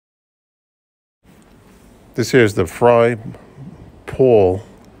This here is the Frye Paul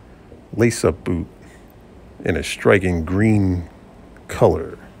lace-up boot in a striking green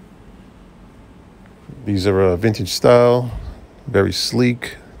color. These are vintage style, very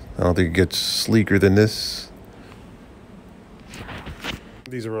sleek. I don't think it gets sleeker than this.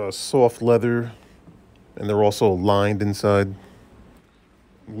 These are soft leather, and they're also lined inside.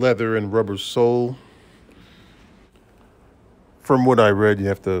 Leather and rubber sole. From what I read, you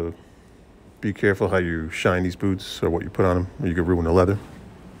have to be careful how you shine these boots or what you put on them, or you could ruin the leather.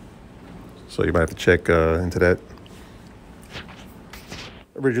 So you might have to check into that.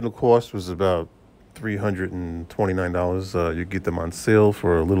 Original cost was about $329. You get them on sale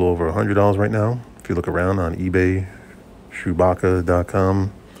for a little over $100 right now. If you look around on eBay,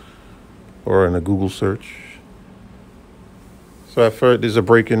 Chewbacca.com, or in a Google search. So at first, there's a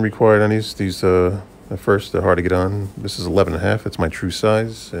break-in required on these. These at first, they're hard to get on. This is 11.5. It's my true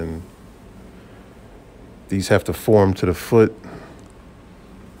size, and these have to form to the foot.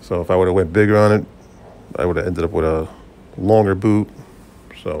 So if I would have went bigger on it, I would have ended up with a longer boot.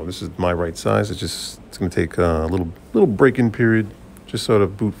 So this is my right size. It's going to take a little break-in period, just so the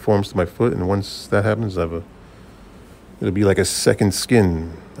boot forms to my foot. And once that happens, it'll be like a second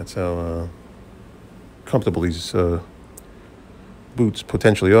skin. That's how comfortable these boots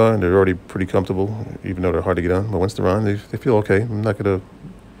potentially are. And they're already pretty comfortable, even though they're hard to get on. But once they're on, they feel okay. I'm not going to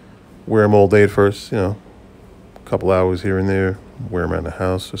wear them all day at first, a couple hours here and there, wear them around the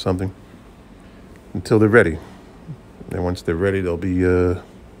house or something, until they're ready. And once they're ready, they'll be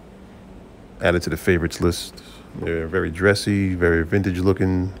added to the favorites list. They're very dressy, very vintage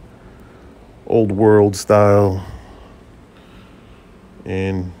looking, old world style.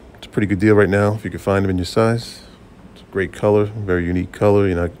 And it's a pretty good deal right now if you can find them in your size. It's a great color, very unique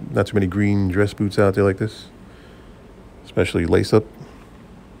color. Not too many green dress boots out there like this, especially lace up.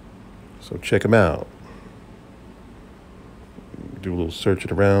 So check them out. Do a little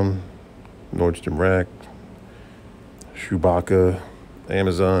searching around. Nordstrom Rack, Chewbacca,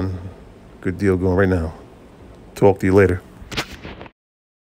 Amazon. Good deal going right now. Talk to you later.